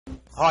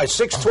All right,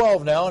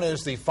 6:12 now, and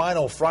it's the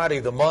final Friday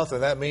of the month,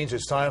 and that means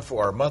it's time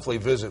for our monthly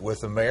visit with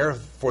the mayor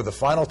for the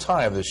final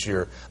time this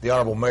year. The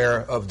Honorable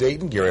Mayor of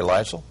Dayton, Gary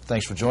Leitzell.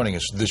 Thanks for joining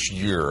us this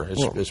year.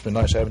 It's been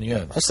nice having you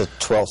in. That's the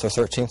 12th or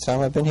 13th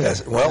time I've been here.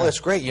 Yes, well, it's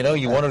great. You know,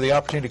 you wanted the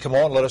opportunity to come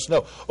on and let us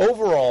know.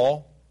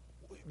 Overall,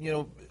 you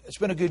know, it's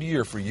been a good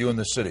year for you and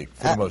the city,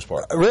 for the most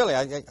part. Really,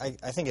 I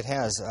think it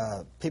has.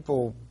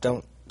 People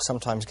don't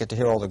sometimes get to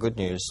hear all the good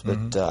news,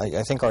 but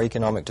I think our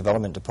Economic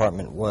Development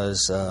Department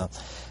was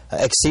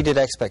exceeded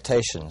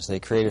expectations. They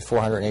created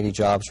 480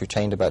 jobs,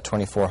 retained about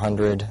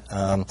 2,400.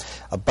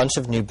 A bunch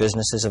of new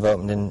businesses have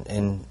opened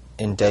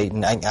in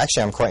Dayton.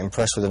 Actually, I'm quite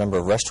impressed with the number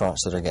of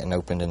restaurants that are getting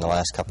opened in the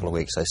last couple of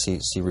weeks. I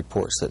see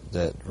reports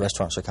that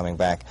restaurants are coming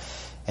back.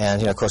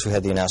 And, you know, of course, we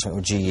had the announcement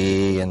with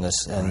GE and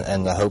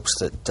the hopes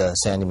that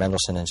Sandy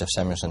Mendelsohn and Jeff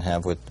Samuelson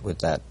have with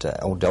that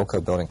old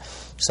Delco building.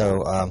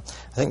 So I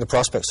think the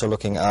prospects are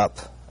looking up.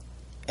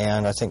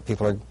 And I think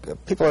people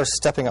are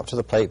stepping up to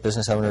the plate.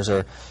 Business owners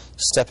are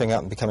stepping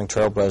up and becoming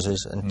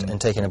trailblazers and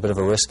taking a bit of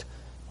a risk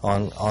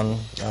on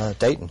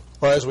Dayton.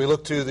 Well, as we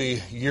look to the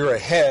year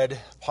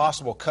ahead,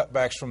 possible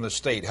cutbacks from the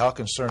state, how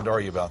concerned are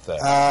you about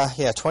that?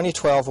 Yeah,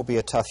 2012 will be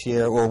a tough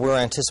year. Or we're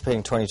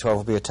anticipating 2012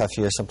 will be a tough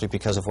year simply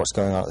because of what's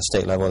going on at the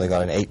state level. They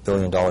got an $8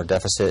 billion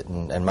deficit,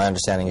 and my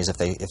understanding is if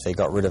they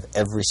got rid of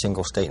every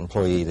single state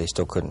employee, they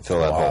still couldn't fill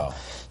that hole.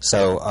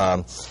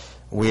 So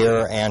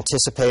we're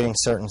anticipating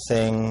certain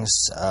things.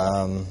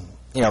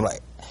 You know,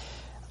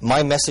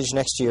 my message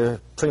next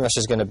year pretty much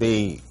is going to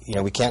be, you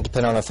know, we can't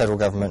depend on our federal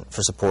government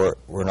for support.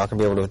 We're not going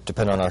to be able to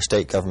depend on our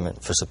state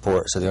government for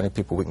support. So the only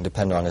people we can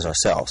depend on is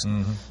ourselves.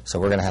 So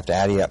we're going to have to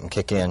addy up and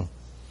kick in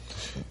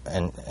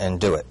and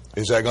do it.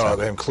 Is that going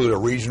to include a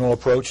regional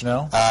approach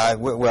now?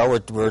 Well,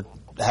 we're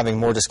having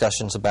more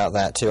discussions about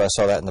that too. I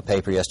saw that in the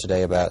paper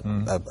yesterday about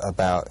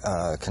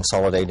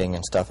consolidating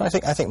and stuff. And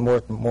I think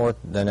more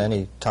than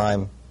any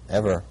time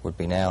ever would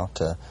be now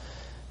to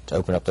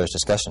open up those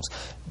discussions.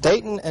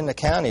 Dayton and the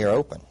county are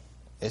open.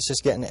 It's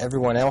just getting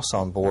everyone else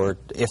on board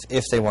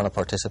if they want to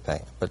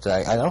participate. But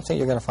I don't think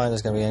you're going to find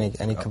there's going to be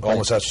any complaints.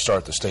 Almost has to start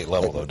at the state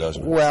level, though,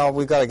 doesn't it? Well,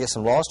 we've got to get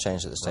some laws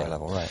changed at the state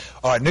level, right?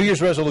 All right, New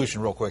Year's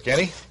resolution, real quick,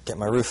 Eddie. Get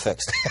my roof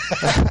fixed.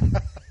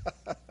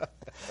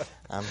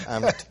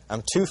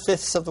 I'm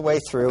 2/5 of the way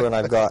through, and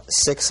I've got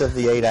 6 of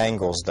the 8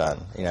 angles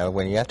done. You know,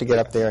 when you have to get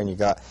up there and you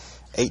got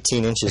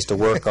 18 inches to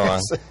work on,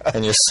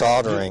 and you're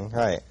soldering,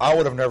 right. I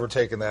would have never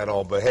taken that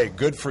on, but hey,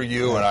 good for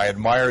you, and I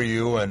admire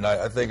you, and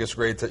I think it's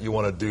great that you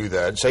want to do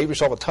that. Save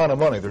yourself a ton of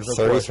money. There's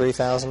no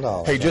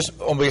 $33,000. Hey, just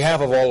on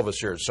behalf of all of us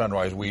here at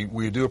Sunrise,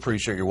 we do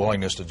appreciate your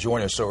willingness to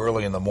join us so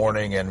early in the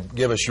morning and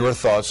give us your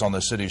thoughts on the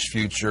city's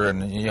future.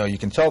 And you know, you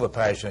can tell the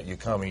passion that you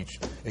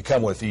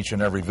come with each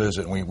and every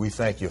visit, and we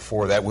thank you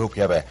for that. We hope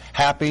you have a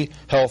happy,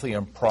 healthy,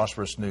 and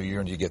prosperous New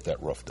Year, and you get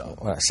that roof done.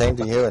 Well, same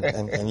to you,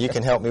 and you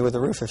can help me with the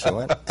roof if you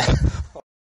want.